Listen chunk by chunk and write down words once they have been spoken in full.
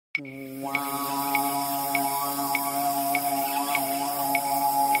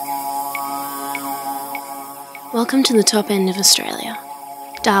Welcome to the top end of Australia,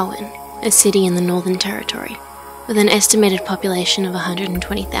 Darwin, a city in the Northern Territory, with an estimated population of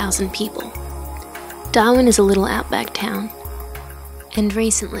 120,000 people. Darwin is a little outback town, and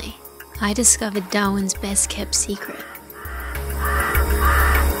recently I discovered Darwin's best kept secret.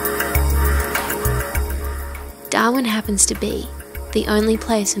 Darwin happens to be the only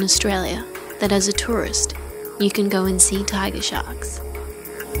place in Australia that as a tourist you can go and see tiger sharks.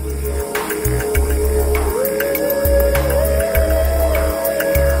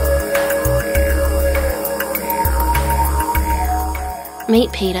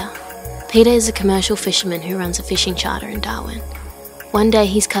 Meet Peter. Peter is a commercial fisherman who runs a fishing charter in Darwin. One day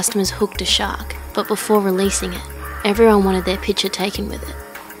his customers hooked a shark, but before releasing it, everyone wanted their picture taken with it.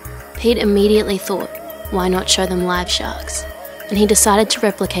 Pete immediately thought, why not show them live sharks? And he decided to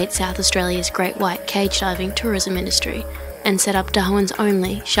replicate South Australia's great white cage diving tourism industry and set up Darwin's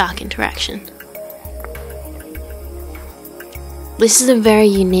only shark interaction. This is a very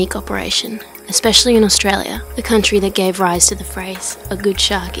unique operation, especially in Australia, the country that gave rise to the phrase, a good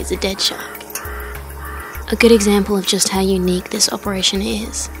shark is a dead shark. A good example of just how unique this operation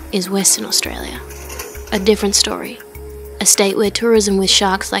is Western Australia. A different story, a state where tourism with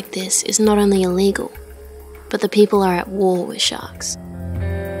sharks like this is not only illegal, but the people are at war with sharks.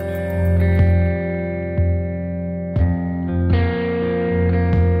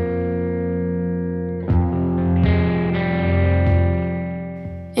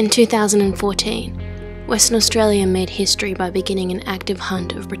 In 2014, Western Australia made history by beginning an active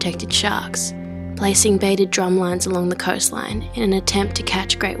hunt of protected sharks, placing baited drumlines along the coastline in an attempt to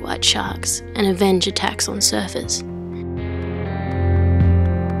catch great white sharks and avenge attacks on surfers.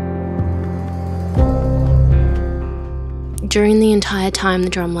 During the entire time the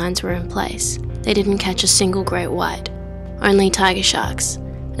drumlines were in place, they didn't catch a single great white, only tiger sharks,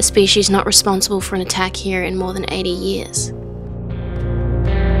 a species not responsible for an attack here in more than 80 years.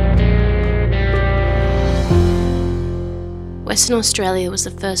 Western Australia was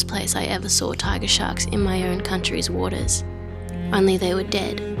the first place I ever saw tiger sharks in my own country's waters, only they were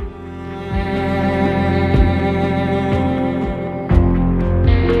dead.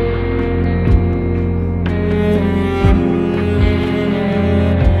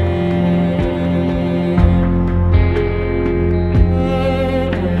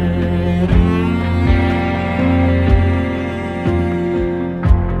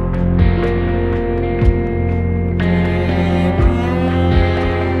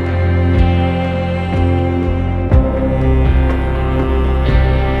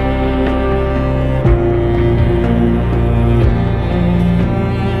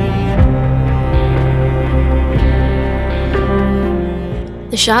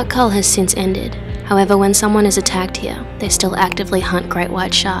 The shark cull has since ended, however when someone is attacked here, they still actively hunt great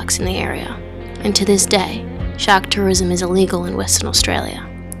white sharks in the area, and to this day, shark tourism is illegal in Western Australia.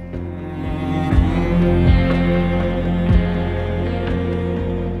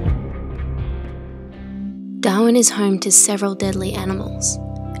 Darwin is home to several deadly animals,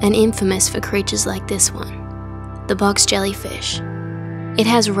 and infamous for creatures like this one, the box jellyfish. It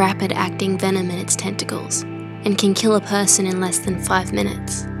has rapid-acting venom in its tentacles, and can kill a person in less than 5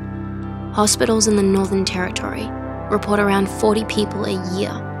 minutes. Hospitals in the Northern Territory report around 40 people a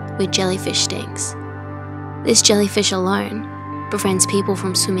year with jellyfish stings. This jellyfish alone prevents people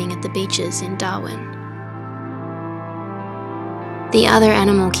from swimming at the beaches in Darwin. The other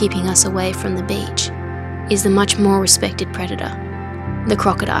animal keeping us away from the beach is the much more respected predator, the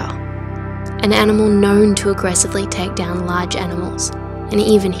crocodile, an animal known to aggressively take down large animals, and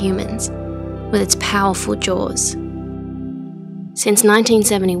even humans, with its powerful jaws. Since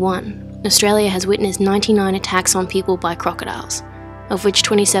 1971, Australia has witnessed 99 attacks on people by crocodiles, of which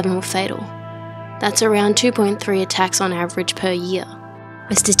 27 were fatal. That's around 2.3 attacks on average per year,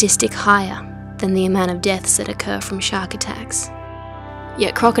 a statistic higher than the amount of deaths that occur from shark attacks.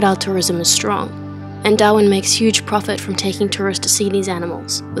 Yet crocodile tourism is strong, and Darwin makes huge profit from taking tourists to see these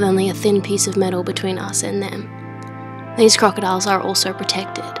animals, with only a thin piece of metal between us and them. These crocodiles are also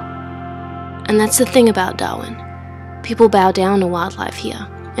protected. And that's the thing about Darwin. People bow down to wildlife here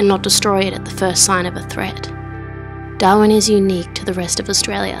and not destroy it at the first sign of a threat. Darwin is unique to the rest of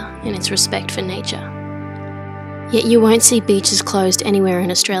Australia in its respect for nature. Yet you won't see beaches closed anywhere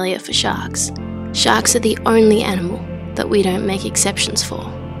in Australia for sharks. Sharks are the only animal that we don't make exceptions for.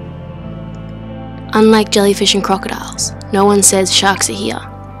 Unlike jellyfish and crocodiles, no one says sharks are here,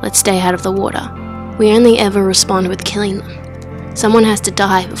 let's stay out of the water. We only ever respond with killing them. Someone has to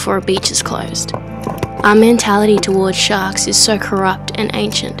die before a beach is closed. Our mentality towards sharks is so corrupt and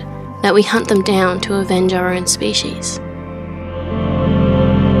ancient that we hunt them down to avenge our own species.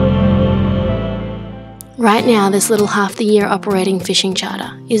 Right now, this little half-the-year operating fishing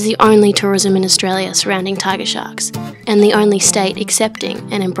charter is the only tourism in Australia surrounding tiger sharks, and the only state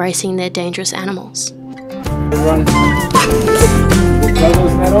accepting and embracing their dangerous animals.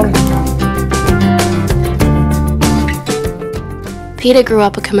 Peter grew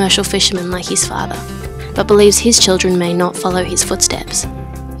up a commercial fisherman like his father, but believes his children may not follow his footsteps,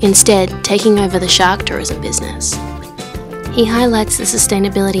 instead taking over the shark tourism business. He highlights the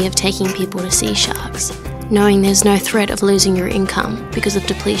sustainability of taking people to see sharks, knowing there's no threat of losing your income because of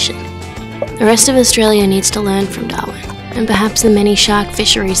depletion. The rest of Australia needs to learn from Darwin, and perhaps the many shark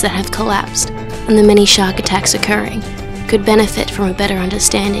fisheries that have collapsed and the many shark attacks occurring could benefit from a better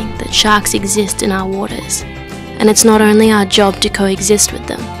understanding that sharks exist in our waters, and it's not only our job to coexist with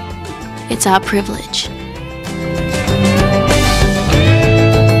them, it's our privilege.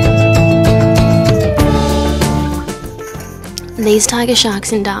 These tiger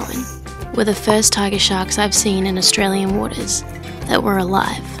sharks in Darwin were the first tiger sharks I've seen in Australian waters that were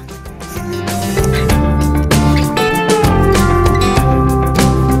alive.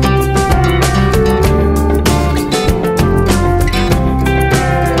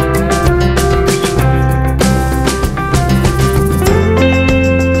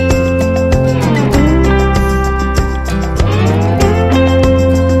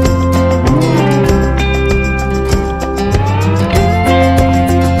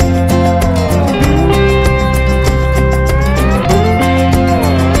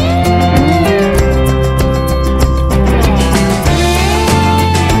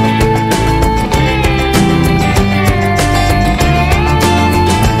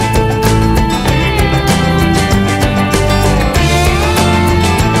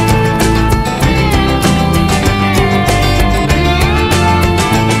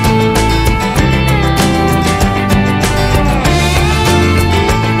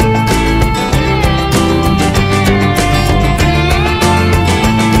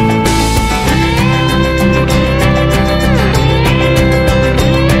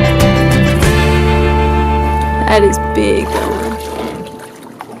 That is big,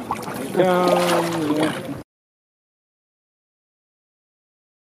 Darwin.